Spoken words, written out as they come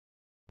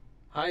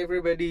Hi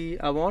everybody,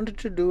 I wanted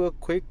to do a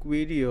quick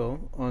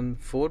video on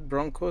Ford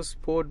Bronco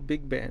Sport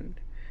Big Bend,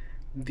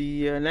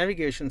 the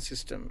navigation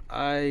system.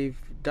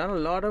 I've done a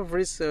lot of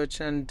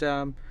research and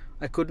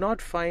I could not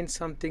find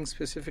something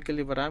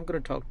specifically what I'm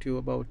going to talk to you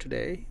about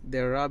today.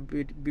 There are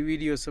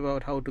videos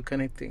about how to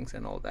connect things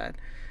and all that,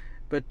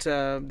 but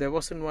there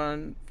wasn't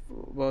one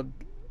about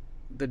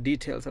the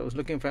details I was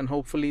looking for, and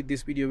hopefully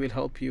this video will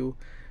help you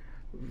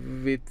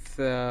with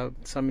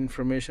some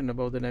information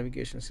about the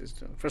navigation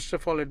system. First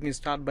of all, let me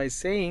start by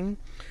saying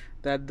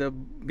that the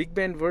Big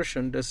Bend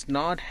version does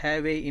not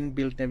have a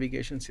inbuilt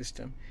navigation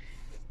system.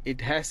 It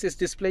has this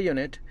display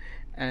unit,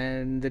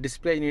 and the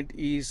display unit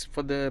is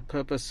for the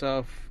purpose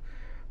of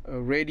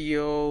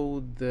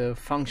radio, the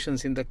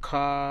functions in the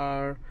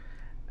car,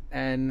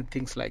 and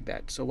things like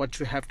that. So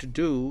what you have to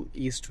do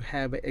is to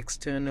have an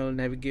external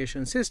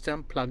navigation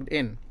system plugged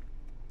in.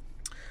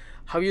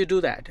 How you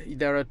do that?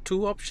 There are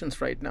two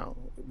options right now.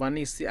 One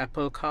is the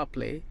Apple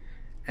CarPlay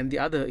and the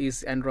other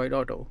is Android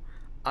Auto.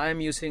 I am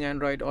using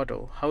Android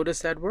Auto. How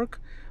does that work?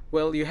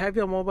 Well, you have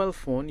your mobile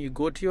phone, you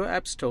go to your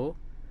App Store,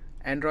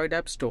 Android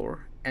App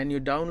Store, and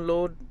you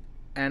download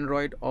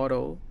Android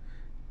Auto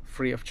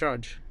free of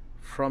charge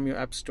from your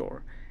App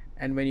Store.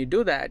 And when you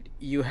do that,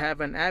 you have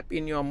an app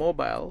in your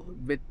mobile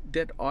with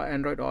that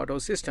Android Auto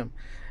system.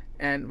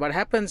 And what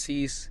happens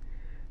is,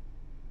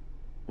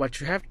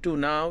 what you have to do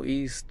now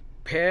is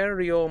pair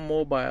your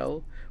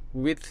mobile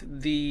with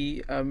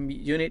the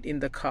unit in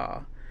the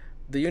car.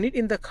 The unit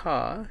in the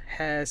car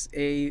has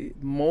a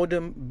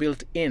modem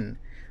built in.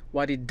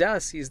 What it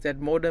does is that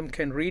modem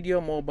can read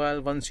your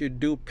mobile once you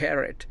do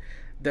pair it.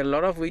 There are a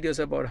lot of videos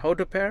about how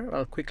to pair.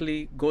 I'll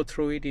quickly go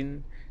through it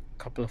in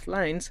a couple of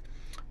lines.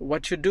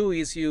 What you do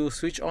is you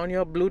switch on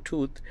your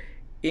Bluetooth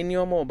in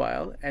your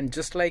mobile, and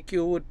just like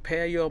you would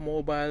pair your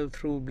mobile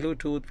through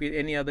Bluetooth with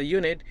any other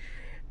unit,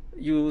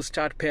 you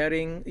start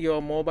pairing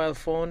your mobile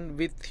phone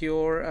with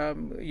your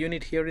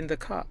unit here in the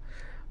car.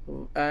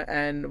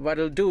 And what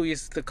it'll do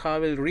is the car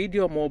will read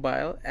your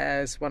mobile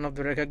as one of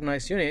the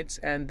recognized units,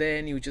 and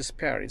then you just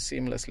pair it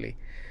seamlessly.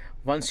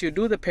 Once you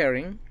do the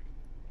pairing,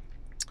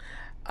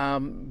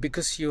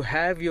 because you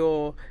have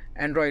your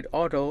Android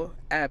Auto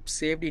app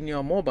saved in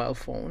your mobile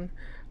phone,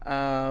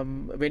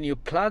 when you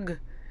plug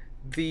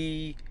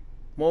the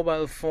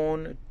mobile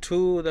phone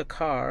to the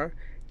car,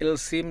 it'll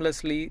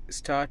seamlessly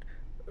start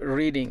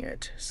reading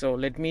it. So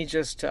let me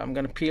just I'm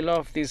going to peel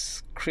off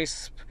this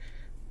crisp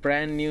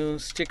brand new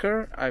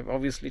sticker. I've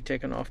obviously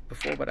taken off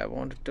before, but I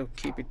wanted to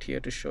keep it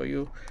here to show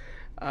you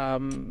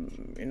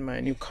in my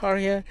new car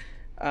here.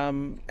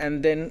 And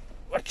then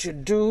what you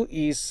do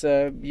is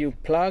you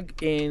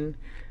plug in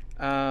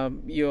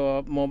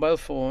your mobile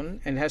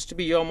phone, and it has to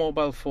be your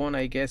mobile phone,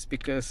 I guess,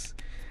 because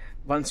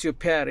once you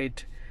pair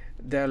it,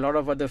 there are a lot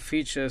of other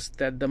features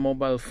that the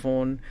mobile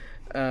phone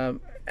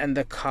and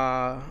the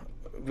car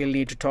will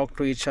need to talk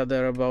to each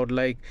other about,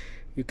 like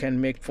you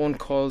can make phone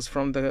calls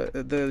from the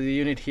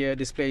unit here,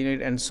 display unit,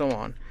 and so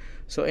on.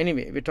 So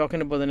anyway, we're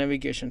talking about the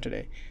navigation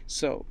today.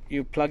 So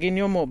you plug in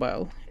your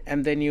mobile,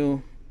 and then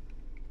you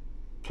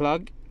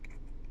plug,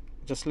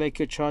 just like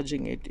you're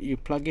charging it, you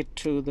plug it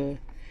to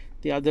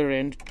the other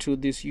end to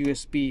this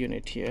USB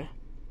unit here.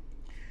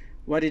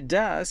 What it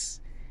does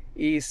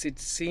is it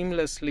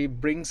seamlessly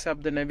brings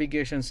up the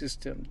navigation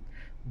system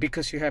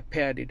because you have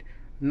paired it.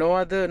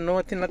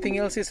 Nothing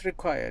else is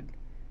required.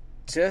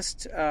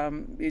 Just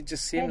it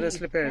just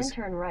seamlessly pairs.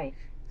 Turn right.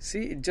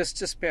 See, it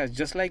just pairs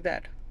just like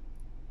that.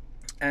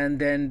 And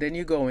then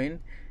you go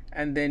in,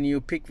 and then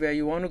you pick where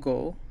you want to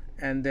go,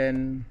 and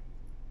then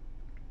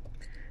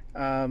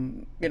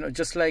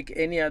just like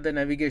any other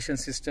navigation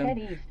system,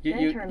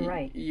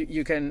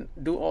 you can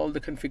do all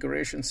the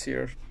configurations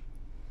here,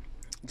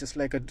 just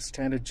like a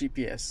standard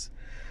GPS.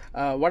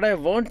 What I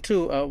want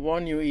to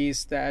warn you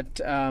is that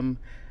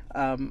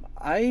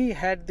I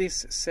had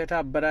this set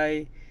up, but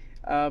I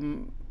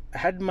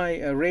had my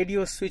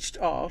radio switched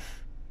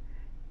off,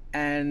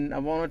 and I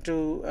wanted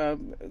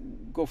to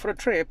go for a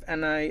trip,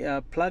 and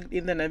I plugged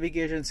in the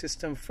navigation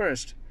system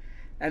first,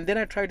 and then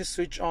I tried to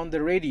switch on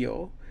the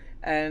radio,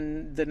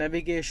 and the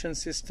navigation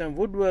system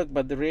would work,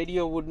 but the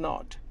radio would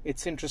not.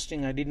 It's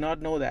interesting, I did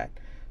not know that.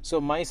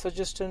 So my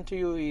suggestion to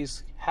you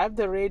is have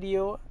the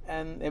radio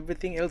and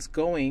everything else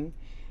going.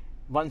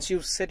 Once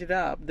you've set it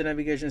up, the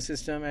navigation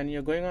system, and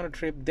you're going on a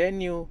trip, then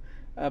you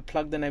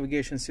plug the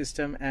navigation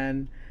system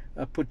and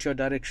put your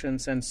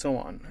directions and so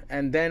on.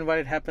 And then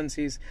what happens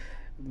is,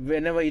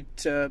 whenever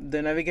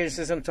the navigation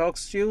system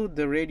talks to you,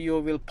 the radio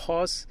will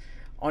pause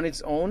on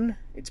its own.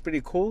 It's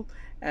pretty cool,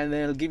 and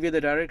then it'll give you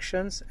the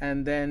directions,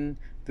 and then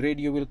the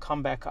radio will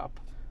come back up.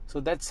 So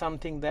that's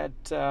something that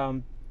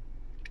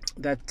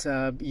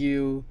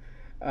you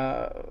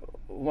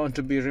want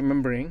to be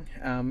remembering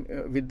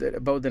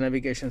about the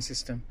navigation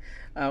system.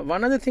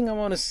 One other thing I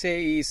want to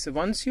say is,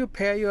 once you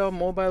pair your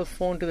mobile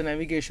phone to the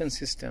navigation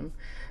system,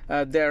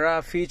 there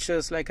are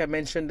features like I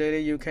mentioned earlier.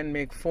 You can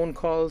make phone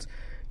calls,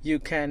 you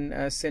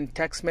can send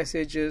text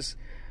messages,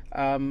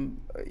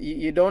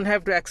 You don't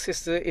have to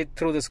access it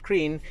through the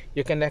screen.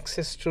 You can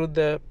access through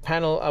the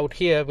panel out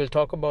here. We'll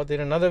talk about it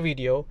in another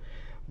video.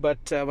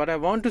 But what I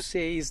want to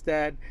say is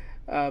that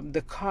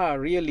the car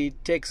really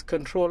takes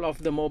control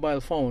of the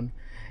mobile phone.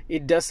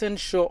 It doesn't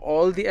show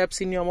all the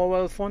apps in your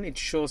mobile phone. It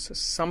shows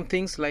some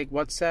things like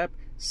WhatsApp,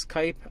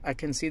 Skype. I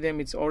can see them.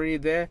 It's already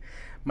there.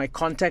 My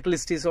contact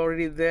list is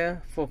already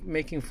there for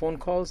making phone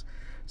calls.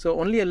 So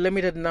only a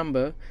limited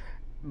number.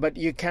 But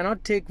you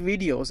cannot take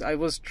videos. I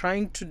was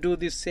trying to do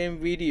this same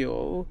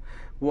video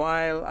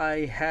while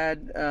I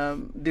had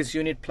this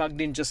unit plugged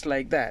in just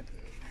like that.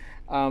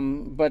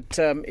 But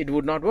it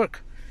would not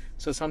work.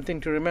 So something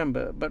to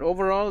remember. But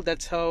overall,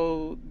 that's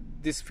how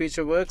this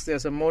feature works.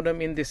 There's a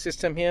modem in this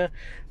system here,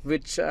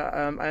 which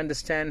I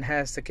understand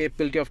has the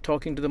capability of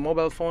talking to the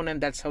mobile phone,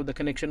 and that's how the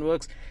connection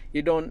works.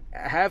 You don't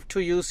have to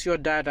use your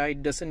data.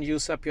 It doesn't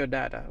use up your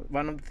data.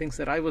 One of the things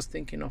that I was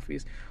thinking of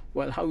is,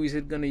 well, how is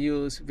it going to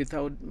use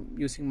without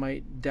using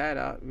my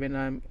data when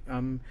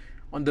I'm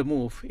on the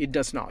move? It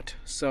does not.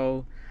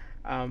 So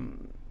I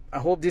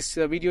hope this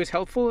video is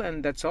helpful,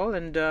 and that's all.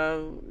 And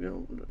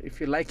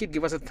if you like it,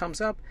 give us a thumbs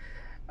up.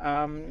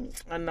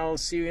 And I'll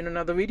see you in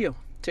another video.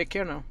 Take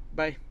care now.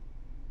 Bye.